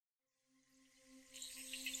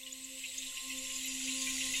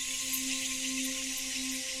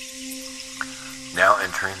Now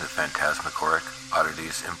entering the Phantasmagoric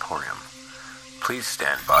Oddities Emporium. Please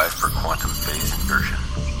stand by for quantum phase inversion.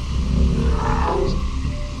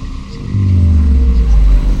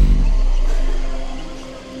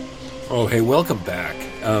 Oh, hey, welcome back.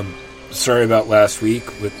 Sorry about last week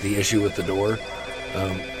with the issue with the door.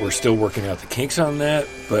 We're still working out the kinks on that,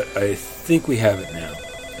 but I think we have it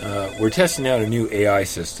now. We're testing out a new AI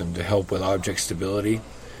system to help with object stability.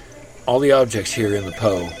 All the objects here in the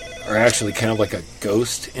P.O.E. are actually kind of like a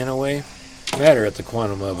ghost in a way. Matter at the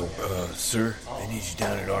quantum level. Sir, I need you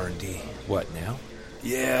down at R&D. What now?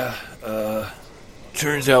 Yeah,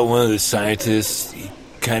 turns out one of the scientists, he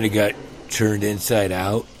kind of got turned inside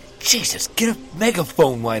out. Jesus, get a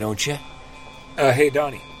megaphone, why don't you? Hey,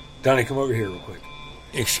 Donnie. Donnie, come over here real quick.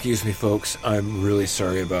 Excuse me, folks. I'm really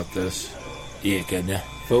sorry about this. Yeah, gonna.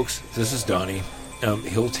 Folks, this is Donnie.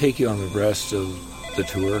 He'll take you on the rest of the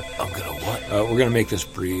tour. I'm gonna what? We're gonna make this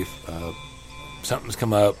brief. Something's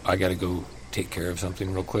come up. I gotta go take care of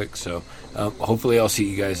something real quick. So hopefully I'll see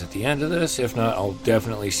you guys at the end of this. If not, I'll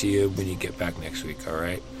definitely see you when you get back next week, all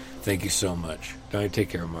right? Thank you so much. Donnie, take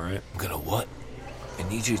care of them, all right? I'm gonna what? I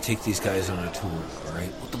need you to take these guys on a tour, all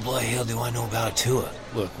right? What the bloody hell do I know about a tour?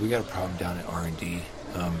 Look, we got a problem down at R&D.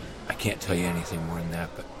 I can't tell you anything more than that,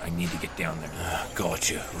 but I need to get down there.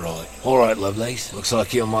 Gotcha, right. All right, Lovelace. Looks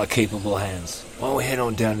like you're in my capable hands. Why don't we head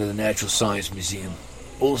on down to the Natural Science Museum?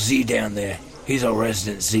 Old Z down there, he's our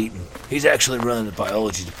resident Zetan. He's actually running the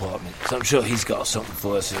biology department, so I'm sure he's got something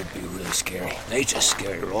for us that'd be really scary. Nature's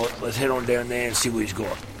scary, right? Let's head on down there and see what he's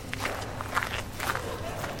got.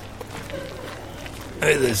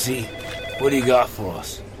 Hey there, Z. What do you got for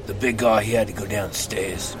us? The big guy, he had to go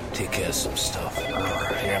downstairs, take care of some stuff.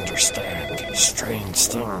 I understand. Strange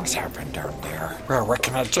things happen down there. Well, what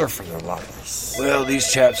can I do for you, Loveless? Well,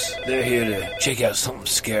 these chaps, they're here to check out something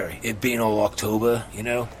scary. It being all October, you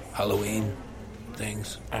know, Halloween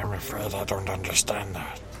things. I'm afraid I don't understand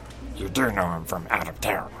that. You do know I'm from out of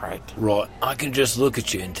town, right? Right. I can just look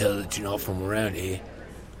at you and tell that you're not from around here.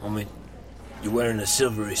 I mean, you're wearing a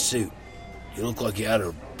silvery suit. You look like you're out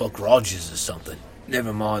of Buck Rogers or something.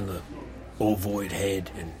 Never mind the ovoid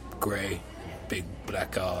head and grey and big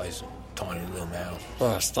black eyes and tiny little mouth.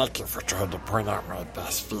 Yes, thank you for trying to point out my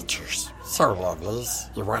best features. So, Lovelace,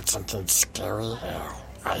 you want something scary? Well,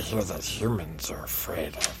 I hear that humans are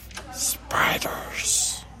afraid of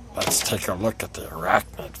spiders. Let's take a look at the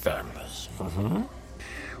arachnid family.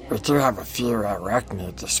 We do have a few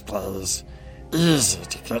arachnid displays, easy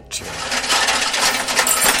to get to.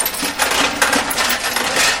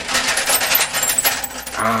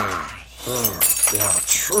 Here we have a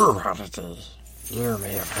true oddity. You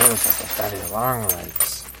may have heard of the daddy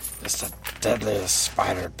longlegs. It's the deadliest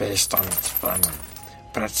spider based on its venom,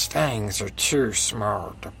 but its fangs are too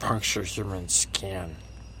small to puncture human skin.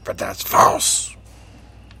 But that's false.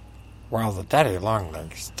 While the daddy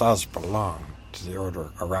longlegs does belong to the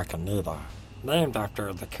order Arachnida, named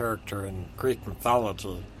after the character in Greek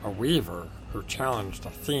mythology, a weaver who challenged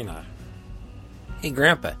Athena. Hey,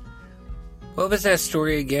 Grandpa. What was that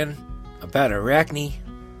story again? About Arachne?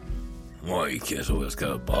 Why, you kids always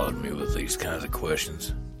gotta bother me with these kinds of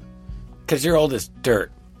questions. 'Cause you're old as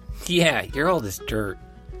dirt. Yeah, you're old as dirt.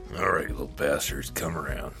 Alright, little bastards, come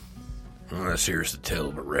around. Well, this here's the tale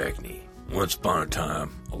of Arachne. Once upon a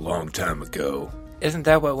time, a long time ago... Isn't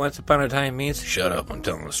that what once upon a time means? Shut up, I'm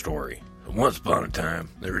telling the story. Once upon a time,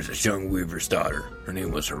 there was this young weaver's daughter. Her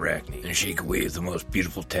name was Arachne, and she could weave the most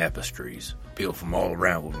beautiful tapestries. People from all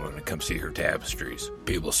around would want to come see her tapestries.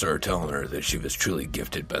 People started telling her that she was truly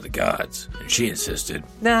gifted by the gods, and she insisted,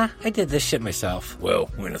 Nah, I did this shit myself. Well,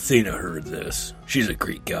 when Athena heard this, she's a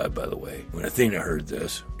Greek god, by the way. When Athena heard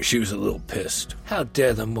this, she was a little pissed. How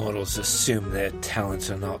dare the mortals assume their talents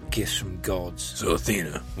are not gifts from gods? So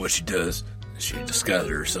Athena, what she does, she disguises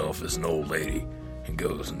herself as an old lady, and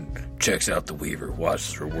goes and checks out the weaver,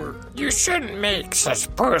 watches her work. You shouldn't make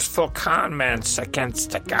such boastful comments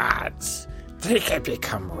against the gods. They can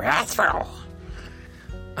become wrathful.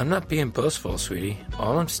 I'm not being boastful, sweetie.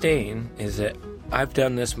 All I'm saying is that I've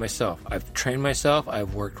done this myself. I've trained myself.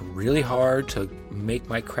 I've worked really hard to make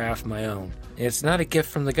my craft my own. It's not a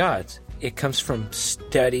gift from the gods. It comes from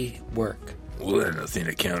steady work. Well, then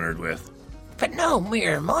Athena countered with, But no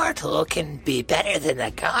mere mortal can be better than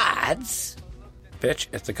the gods. Bitch,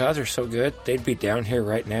 if the gods are so good, they'd be down here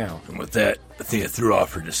right now. And with that, Athena threw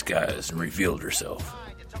off her disguise and revealed herself.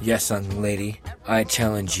 Yes, young lady, I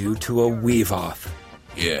challenge you to a weave-off.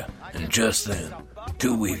 Yeah, and just then,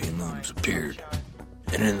 two weaving looms appeared.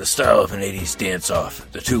 And in the style of an 80s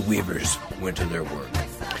dance-off, the two weavers went to their work.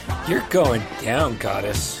 You're going down,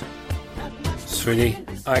 goddess. Sweetie,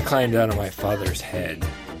 I climbed out of my father's head.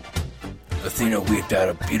 Athena weaved out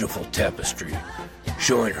a beautiful tapestry,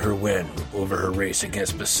 showing her win over her race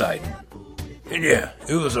against Poseidon. And yeah,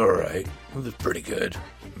 it was alright. It was pretty good.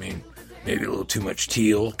 I mean, maybe a little too much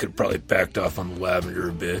teal. Could have probably backed off on the lavender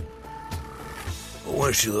a bit. But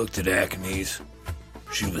when she looked at Achenes,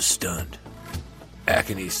 she was stunned.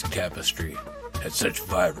 Achenes' tapestry had such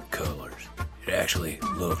vibrant colors. It actually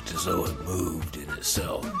looked as though it moved in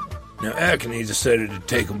itself. Now Achenes decided to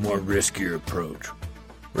take a more riskier approach.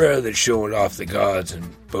 Rather than showing off the gods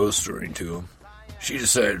and bolstering to them, she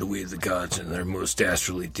decided to weave the gods in their most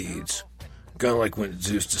dastardly deeds. Kind of like when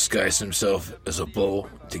Zeus disguised himself as a bull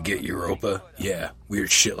to get Europa. Yeah,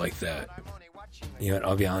 weird shit like that. You know what,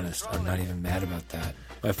 I'll be honest, I'm not even mad about that.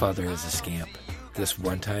 My father is a scamp. This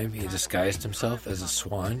one time, he disguised himself as a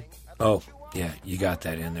swan. Oh, yeah, you got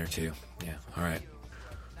that in there too. Yeah, alright.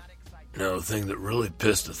 Now, the thing that really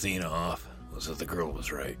pissed Athena off was that the girl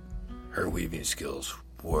was right. Her weaving skills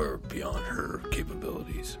were beyond her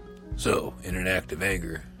capabilities. So, in an act of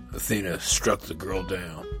anger, Athena struck the girl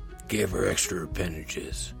down, gave her extra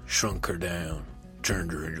appendages, shrunk her down,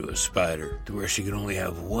 turned her into a spider, to where she could only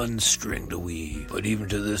have one string to weave. But even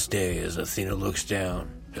to this day, as Athena looks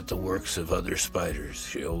down at the works of other spiders,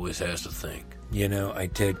 she always has to think. You know, I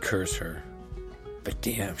did curse her. But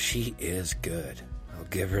damn, she is good. I'll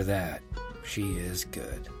give her that. She is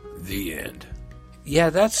good. The end.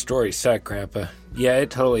 Yeah, that story sucked, Grandpa. Yeah,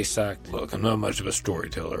 it totally sucked. Look, I'm not much of a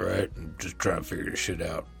storyteller, right? I'm just trying to figure this shit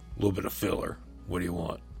out. A little bit of filler. What do you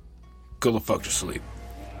want? Go the fuck to sleep.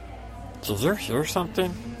 Did you hear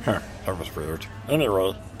something? Huh, that was weird.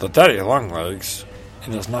 Anyway, the daddy longlegs,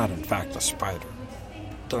 it is not in fact a spider.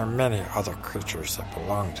 There are many other creatures that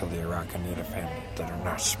belong to the Arachnida family that are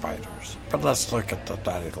not spiders. But let's look at the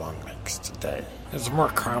daddy longlegs today. It's more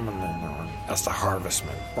commonly known as the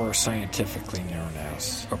harvestman, or scientifically known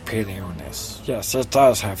as Opelionis. Yes, it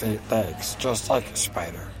does have 8 legs, just like a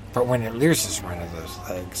spider. But when it loses one of those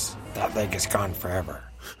legs, that leg is gone forever.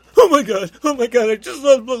 Oh my god, I just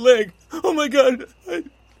lost my leg. Oh my god,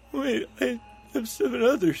 I have 7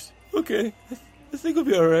 others. Okay, I think I'll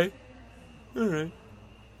be alright. Alright.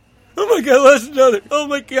 Oh my god, I lost another. Oh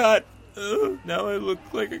my god. Oh, now I look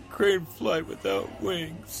like a crane fly without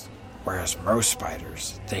wings. Whereas most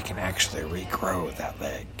spiders, they can actually regrow that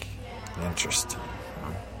leg. Interesting.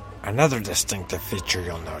 Another distinctive feature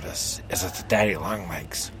you'll notice is that the daddy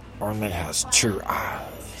longlegs only has 2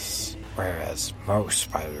 eyes, whereas most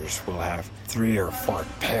spiders will have 3 or 4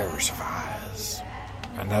 pairs of eyes.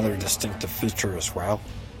 Another distinctive feature as well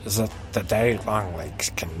is that the daddy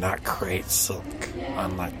longlegs cannot create silk,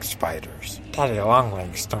 unlike spiders. Daddy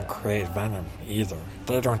longlegs don't create venom either.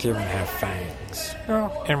 They don't even have fangs.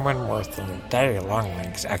 Oh, and one more thing, daddy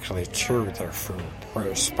longlegs actually chew their food,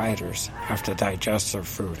 whereas spiders have to digest their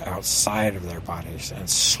food outside of their bodies and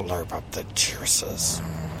slurp up the juices.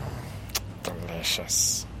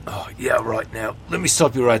 Delicious. Oh, yeah, right now. Let me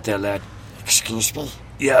stop you right there, lad. Excuse me?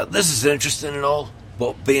 Yeah, this is interesting and all,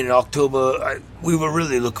 but being in October, we were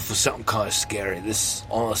really looking for something kind of scary. This,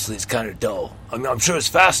 honestly, is kind of dull. I mean, I'm sure it's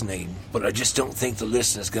fascinating, but I just don't think the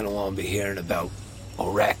listener's going to want to be hearing about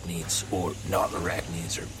arachnids, or not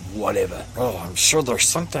arachnids, or whatever. Well, I'm sure there's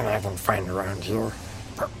something I can find around here,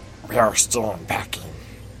 but we are still unpacking,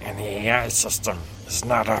 and the AI system is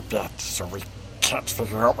not up yet, so we can't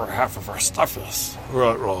figure out where half of our stuff is.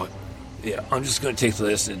 Right. Yeah, I'm just going to take the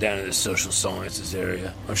listener down to the social sciences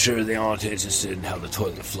area. I'm sure they aren't interested in how the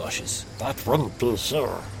toilet flushes. That wouldn't be here.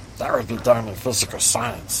 That would be down in physical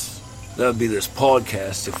science. That would be this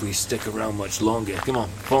podcast if we stick around much longer. Come on,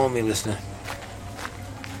 follow me, listener.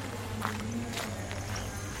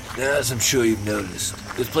 Now, as I'm sure you've noticed,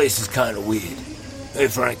 this place is kind of weird. Hey,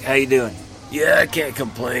 Frank, how you doing? Yeah, I can't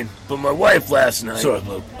complain. But my wife last night... Sorry,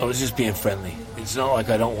 Luke. I was just being friendly. It's not like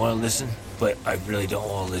I don't want to listen, but I really don't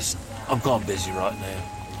want to listen. I'm kind of busy right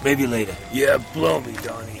now. Maybe later. Yeah, blow me,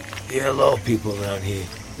 Donnie. Yeah, a lot of people around here.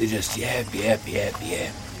 They just yap.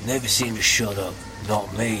 Never seem to shut up.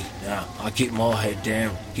 Not me. Nah, I keep my head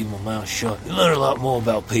down, keep my mouth shut. You learn a lot more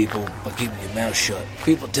about people by keeping your mouth shut.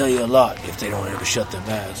 People tell you a lot if they don't ever shut their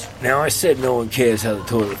mouths. Now, I said no one cares how the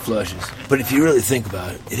toilet flushes, but if you really think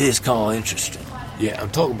about it, it is kind of interesting. Yeah,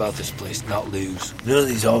 I'm talking about this place, not Lou's. None of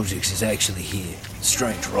these objects is actually here.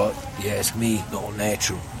 Strange, right? You ask me, not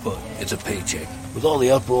natural, but it's a paycheck. With all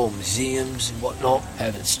the uproar museums and whatnot,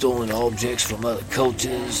 having stolen objects from other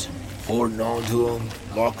cultures, hoarding onto them,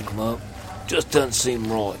 locking them up, just doesn't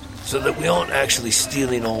seem right. So that we aren't actually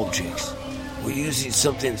stealing objects. We're using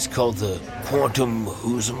something that's called the quantum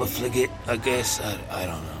husumafligate, I guess. I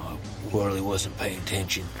don't know. I really wasn't paying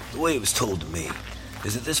attention. The way it was told to me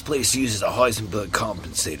is that this place uses a Heisenberg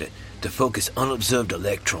compensator to focus unobserved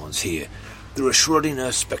electrons here, through a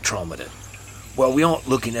Schrödinger spectrometer. While we aren't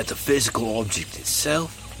looking at the physical object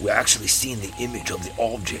itself, we're actually seeing the image of the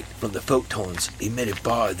object from the photons emitted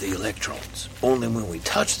by the electrons. Only when we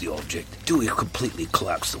touch the object do we completely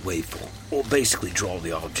collapse the waveform, or basically draw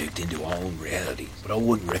the object into our own reality. But I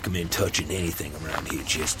wouldn't recommend touching anything around here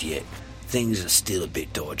just yet. Things are still a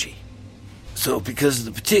bit dodgy. So because of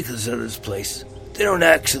the particulars of this place, they don't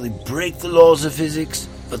actually break the laws of physics,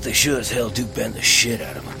 but they sure as hell do bend the shit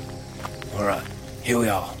out of them. Alright, here we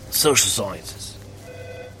are, social sciences.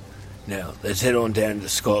 Now, let's head on down to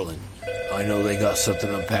Scotland. I know they got something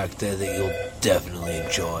unpacked there that you'll definitely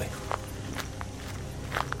enjoy.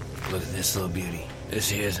 Look at this little beauty. This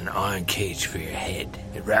here is an iron cage for your head.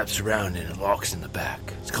 It wraps around and it locks in the back.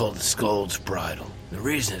 It's called the Skald's Bridle. The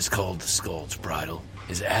reason it's called the Skald's Bridle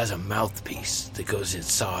is it has a mouthpiece that goes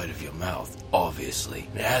inside of your mouth, obviously.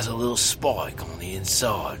 And it has a little spike on the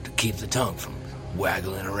inside to keep the tongue from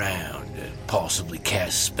waggling around and possibly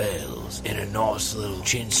cast spells, and a nice little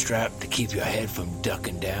chin strap to keep your head from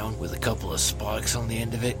ducking down with a couple of spikes on the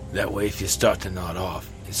end of it. That way, if you start to nod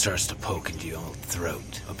off, it starts to poke into your own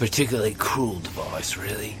throat. A particularly cruel device,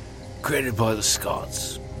 really. Created by the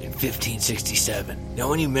Scots in 1567. Now,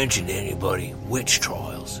 when you mention to anybody witch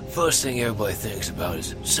trials, first thing everybody thinks about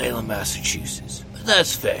is Salem, Massachusetts. But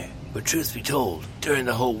that's fair. But truth be told, during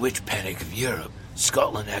the whole witch panic of Europe,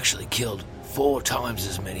 Scotland actually killed 4 times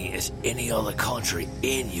as many as any other country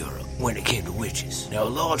in Europe when it came to witches. Now, a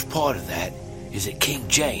large part of that is that King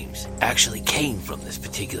James actually came from this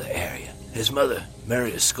particular area. His mother,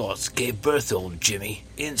 Mary of Scots, gave birth to old Jimmy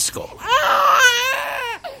in Scotland.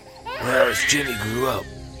 Well, as Jimmy grew up,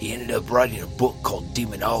 he ended up writing a book called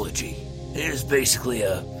Demonology. It is basically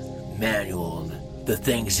a manual on the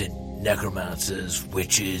things that necromancers,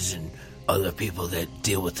 witches, and other people that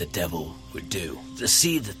deal with the devil would do. The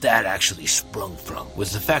seed that actually sprung from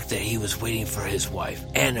was the fact that he was waiting for his wife,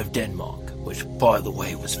 Anne of Denmark, which, by the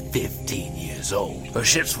way, was 15 years old. Her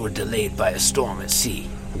ships were delayed by a storm at sea,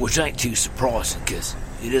 which ain't too surprising because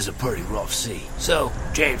it is a pretty rough sea. So,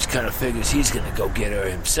 James kind of figures he's going to go get her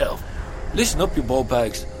himself. Listen up, you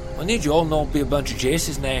ballbags. I need you all not to be a bunch of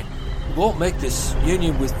jaces now. We won't make this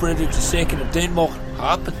union with Frederick II of Denmark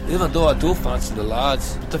happen, even though I do fancy the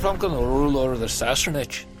lads. But if I'm going to rule over the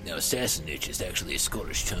Sassenich. Now, Sassenich is actually a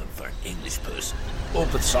Scottish term for an English person. Oh,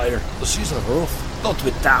 but sire, the season of Earth. Not to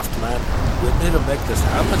be daft, man. We need to make this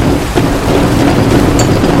happen.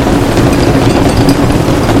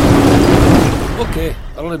 Okay,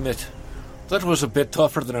 I'll admit, that was a bit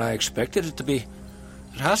tougher than I expected it to be.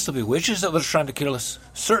 It has to be witches that were trying to kill us.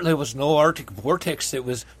 Certainly was no Arctic vortex that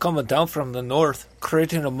was coming down from the north,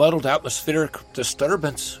 creating a muddled atmospheric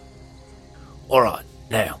disturbance. Alright,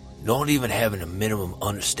 now, not even having a minimum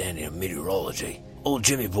understanding of meteorology, old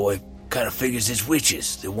Jimmy boy kind of figures it's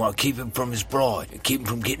witches that want to keep him from his bride and keep him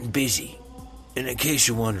from getting busy. And in case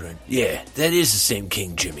you're wondering, yeah, that is the same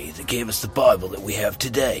King Jimmy that gave us the Bible that we have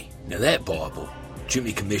today. Now that Bible,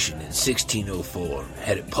 Jimmy commissioned in 1604 and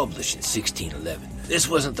had it published in 1611. This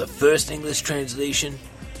wasn't the first English translation,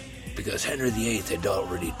 because Henry VIII had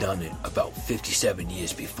already done it about 57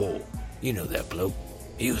 years before. You know that bloke.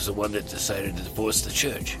 He was the one that decided to divorce the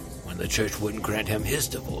church when the church wouldn't grant him his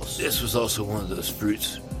divorce. This was also one of those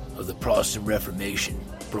fruits of the Protestant Reformation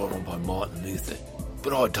brought on by Martin Luther.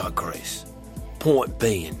 But I digress. Point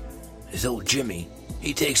being, is old Jimmy,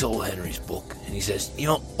 he takes old Henry's book and he says, you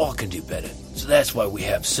know, I can do better. So that's why we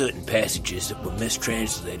have certain passages that were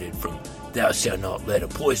mistranslated from thou shalt not let a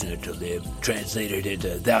poisoner to live, translated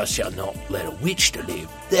into thou shalt not let a witch to live.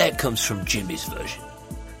 That comes from Jimmy's version.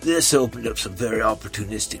 This opened up some very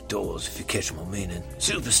opportunistic doors, if you catch my meaning.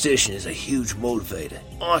 Superstition is a huge motivator.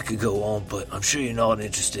 I could go on, but I'm sure you're not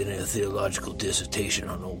interested in a theological dissertation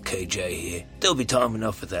on old KJ here. There'll be time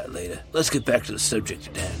enough for that later. Let's get back to the subject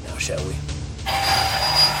at hand now, shall we?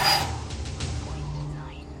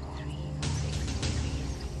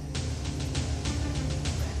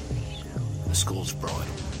 The Skald's Bridle,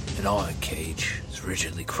 an iron cage. It's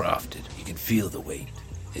rigidly crafted. You can feel the weight.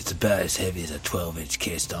 It's about as heavy as a 12-inch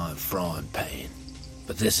cast iron frying pan.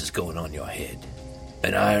 But this is going on your head.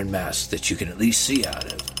 An iron mask that you can at least see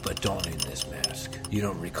out of, but donning this mask, you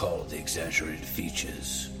don't recall the exaggerated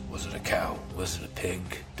features. Was it a cow? Was it a pig?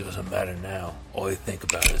 Doesn't matter now. All you think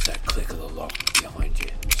about is that click of the lock behind you,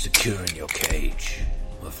 securing your cage.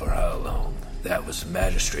 But for how long? That was the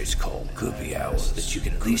magistrate's call. Could be hours that you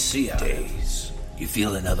can at least see out of. Days. You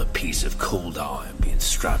feel another piece of cold iron being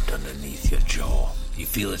strapped underneath your jaw. You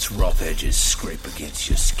feel its rough edges scrape against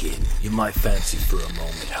your skin. You might fancy for a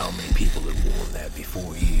moment how many people have worn that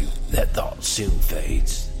before you. That thought soon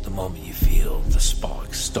fades the moment you feel the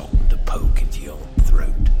sparks starting to poke into your own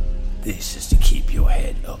throat. This is to keep your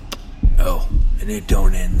head up. Oh, and it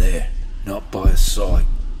don't end there. Not by a sight.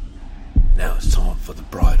 Now it's time for the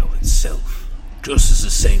bridle itself. Just as the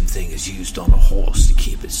same thing is used on a horse to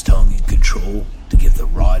keep its tongue in control, to give the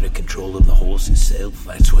rider control of the horse itself,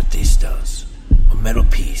 that's what this does. A metal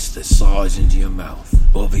piece that slides into your mouth,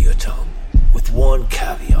 over your tongue, with one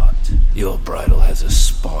caveat. Your bridle has a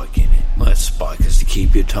spike in it. That spike is to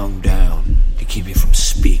keep your tongue down, to keep you from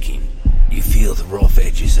speaking. You feel the rough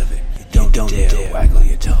edges of it. You don't dare waggle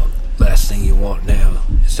your tongue. Last thing you want now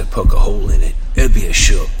is to poke a hole in it. It'd be a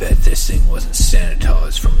sure bet this thing wasn't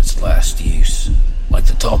sanitized from its last use. Like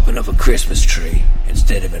the topping of a Christmas tree,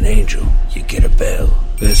 instead of an angel, you get a bell.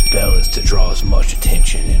 This bell is to draw as much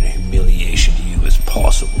attention and humiliation to you as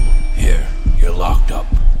possible. Here, you're locked up,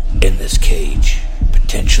 in this cage,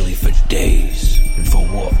 potentially for days. And for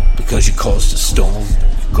what? Because you caused a storm?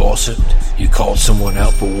 You gossiped? You called someone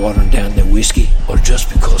out for watering down their whiskey? Or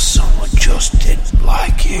just because someone just didn't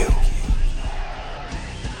like you?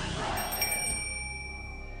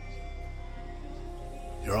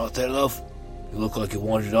 You're out there, love? You look like you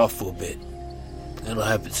wandered off for a bit. That'll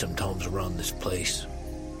happen sometimes around this place.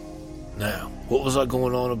 Now, what was I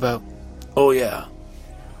going on about? Oh yeah.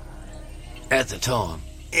 At the time,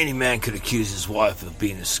 any man could accuse his wife of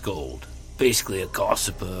being a scold. Basically a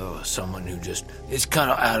gossiper or someone who just is kind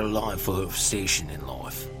of out of line for her station in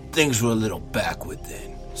life. Things were a little backward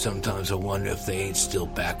then. Sometimes I wonder if they ain't still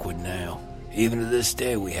backward now. Even to this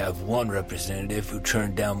day, we have one representative who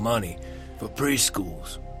turned down money for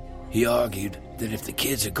preschools. He argued that if the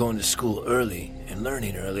kids are going to school early and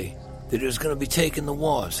learning early, that it was going to be taking the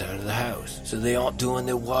wives out of the house, so they aren't doing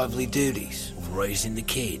their wifely duties of raising the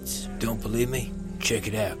kids. Don't believe me? Check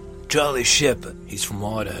it out. Charlie Shepard, he's from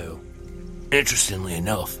Idaho. Interestingly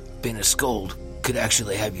enough, being a scold could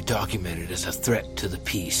actually have you documented as a threat to the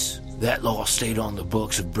peace. That law stayed on the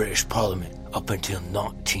books of British Parliament up until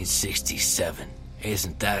 1967.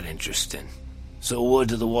 Isn't that interesting? So word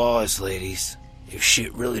to the wise, ladies. If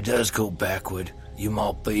shit really does go backward, you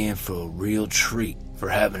might be in for a real treat for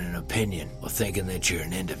having an opinion or thinking that you're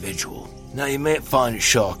an individual. Now you may find it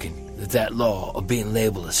shocking that law of being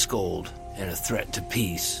labeled a scold and a threat to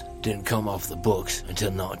peace didn't come off the books until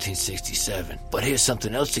 1967. But here's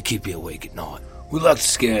something else to keep you awake at night. We like to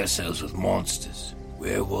scare ourselves with monsters.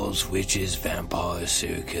 Werewolves, witches, vampires,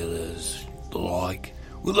 serial killers, the like.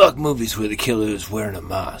 We like movies where the killer is wearing a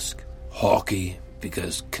mask. Hockey,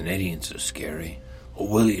 because Canadians are scary. A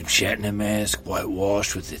William Shatner mask,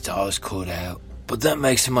 whitewashed with its eyes cut out. But that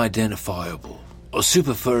makes him identifiable. A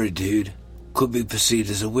super furry dude could be perceived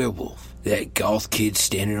as a werewolf. That goth kid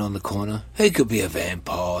standing on the corner, he could be a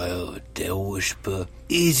vampire or a devil worshipper.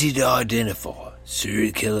 Easy to identify.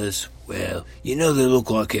 Serial killers, well, you know they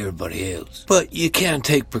look like everybody else. But you can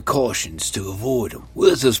take precautions to avoid them.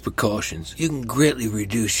 With those precautions, you can greatly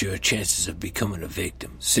reduce your chances of becoming a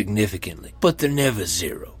victim, significantly. But they're never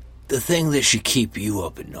zero. The thing that should keep you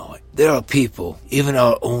up at night, there are people, even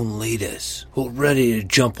our own leaders, who are ready to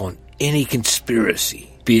jump on any conspiracy,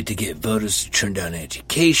 be it to get voters to turn down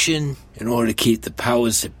education, in order to keep the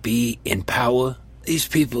powers that be in power. These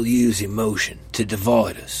people use emotion to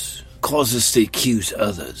divide us, cause us to accuse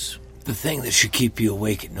others. The thing that should keep you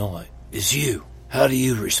awake at night is you. How do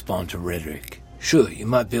you respond to rhetoric? Sure, you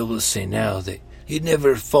might be able to say now that you'd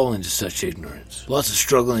never fall into such ignorance. Lots of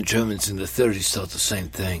struggling Germans in the 30s thought the same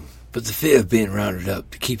thing. But the fear of being rounded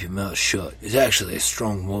up to keep your mouth shut is actually a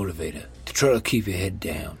strong motivator to try to keep your head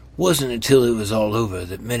down. It wasn't until it was all over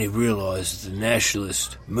that many realized that the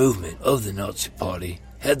nationalist movement of the Nazi Party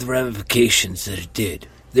had the ramifications that it did.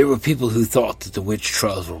 There were people who thought that the witch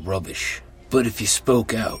trials were rubbish. But if you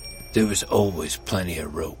spoke out, there was always plenty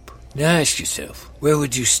of rope. Now ask yourself, where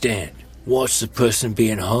would you stand? Watch the person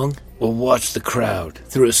being hung? Or watch the crowd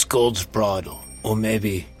through a scold's bridle? Or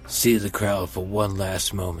maybe see the crowd for one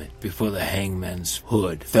last moment before the hangman's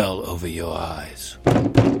hood fell over your eyes?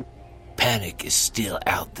 Panic is still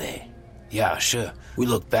out there. Yeah, sure, we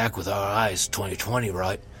look back with our eyes 2020,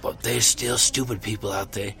 right? But there's still stupid people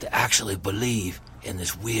out there that actually believe in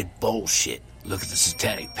this weird bullshit. Look at the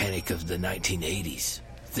satanic panic of the 1980s.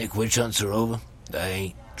 Think witch hunts are over? They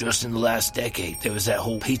ain't. Just in the last decade, there was that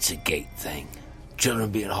whole Pizzagate thing.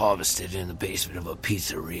 Children being harvested in the basement of a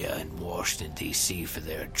pizzeria in Washington, D.C. for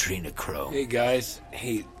their adrenochrome. Hey, guys.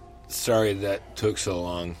 Hey, sorry that took so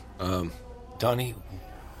long. Donnie,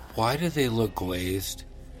 why do they look glazed?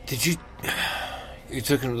 Did you... You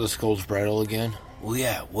took him to the Skull's Bridle again? Well,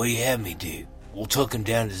 yeah, what do you have me do? We'll tuck him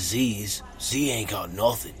down to Z's. Z ain't got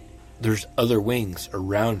nothing. There's other wings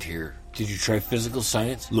around here. Did you try physical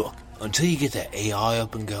science? Look, until you get that AI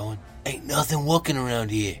up and going, ain't nothing working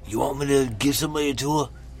around here. You want me to give somebody a tour?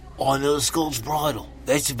 I know the Skull's bridle.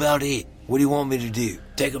 That's about it. What do you want me to do?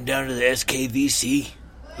 Take him down to the SKVC?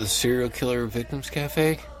 The Serial Killer Victims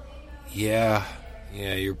Cafe? Yeah,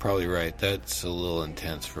 you're probably right. That's a little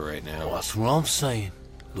intense for right now. Well, that's what I'm saying.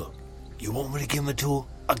 Look, you want me to give him a tour?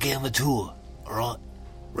 I'll give him a tour, alright?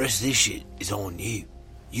 Rest of this shit is on you.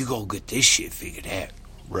 You go get this shit figured out.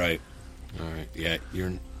 Right. Alright, yeah,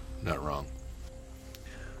 you're not wrong.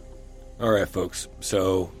 Alright, folks,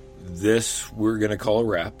 so this we're going to call a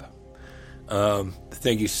wrap.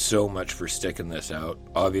 Thank you so much for sticking this out.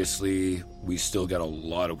 Obviously, we still got a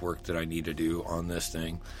lot of work that I need to do on this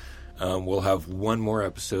thing. We'll have one more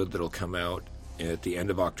episode that'll come out at the end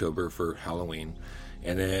of October for Halloween.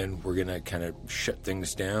 And then we're going to kind of shut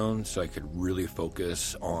things down so I could really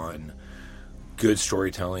focus on good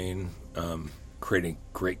storytelling, creating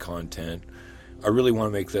great content. I really want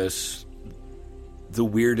to make this the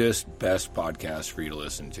weirdest, best podcast for you to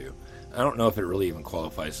listen to. I don't know if it really even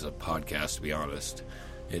qualifies as a podcast, to be honest.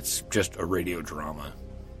 It's just a radio drama,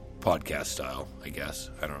 podcast style, I guess.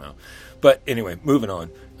 I don't know. But anyway, moving on.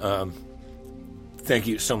 Thank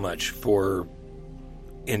you so much for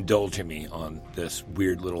indulging me on this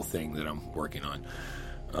weird little thing that I'm working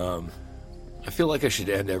on. I feel like I should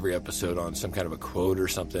end every episode on some kind of a quote or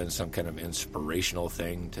something, some kind of inspirational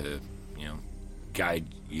thing to, guide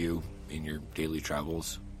you in your daily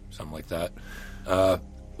travels, something like that.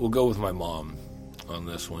 We'll go with my mom on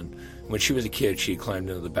this one. When she was a kid, she climbed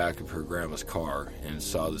into the back of her grandma's car and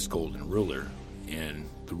saw this golden ruler. And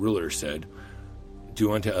the ruler said,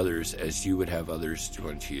 "Do unto others as you would have others do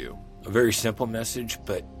unto you." A very simple message,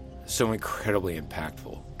 but so incredibly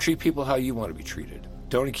impactful. Treat people how you want to be treated.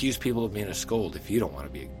 Don't accuse people of being a scold if you don't want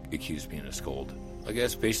to be accused of being a scold. I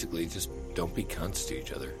guess basically just don't be cunts to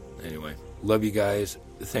each other. Anyway, love you guys.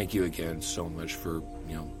 Thank you again so much for,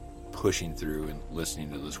 pushing through and listening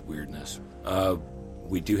to this weirdness.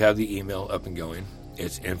 We do have the email up and going.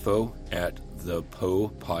 It's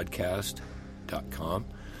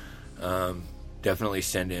info@thepoepodcast.com. Definitely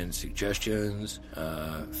send in suggestions,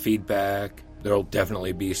 feedback. There'll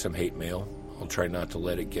definitely be some hate mail. I'll try not to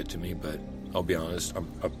let it get to me, but I'll be honest, I'm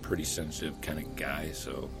a pretty sensitive kind of guy,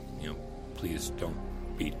 so, please don't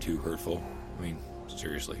be too hurtful. I mean,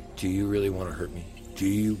 seriously, do you really want to hurt me? Do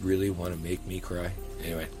you really want to make me cry?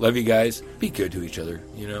 Anyway, love you guys. Be good to each other,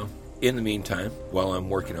 In the meantime, while I'm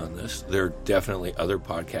working on this, there are definitely other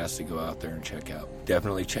podcasts to go out there and check out.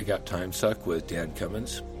 Definitely check out Time Suck with Dan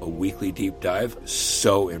Cummins, a weekly deep dive.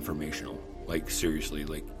 So informational. Like, seriously,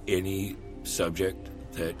 like any subject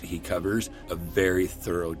that he covers, a very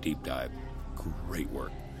thorough deep dive. Great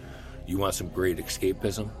work. You want some great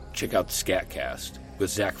escapism? Check out the Scatcast with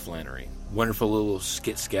Zach Flannery. Wonderful little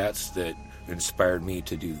skits that inspired me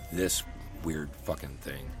to do this weird fucking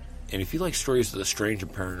thing. And if you like stories of the strange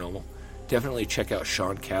and paranormal, definitely check out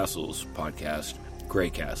Sean Castle's podcast, Grey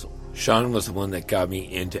Castle. Sean was the one that got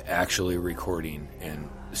me into actually recording and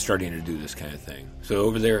starting to do this kind of thing. So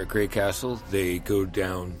over there at Grey Castle, they go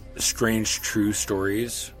down strange true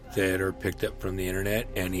stories that are picked up from the internet,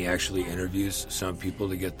 and he actually interviews some people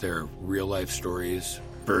to get their real life stories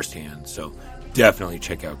firsthand. So definitely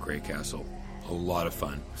check out Grey Castle. A lot of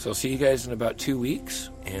fun. So I'll see you guys in about 2 weeks,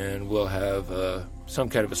 and we'll have some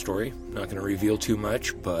kind of a story. Not going to reveal too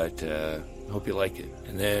much, but hope you like it.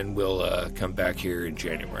 And then we'll come back here in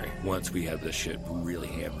January once we have this shit really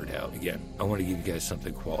hammered out. Again, I want to give you guys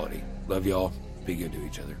something quality. Love y'all. Be good to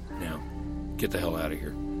each other. Now, get the hell out of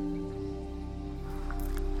here.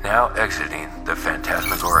 Now exiting the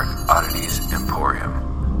Phantasmagoric Oddities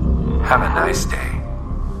Emporium. Have a nice day.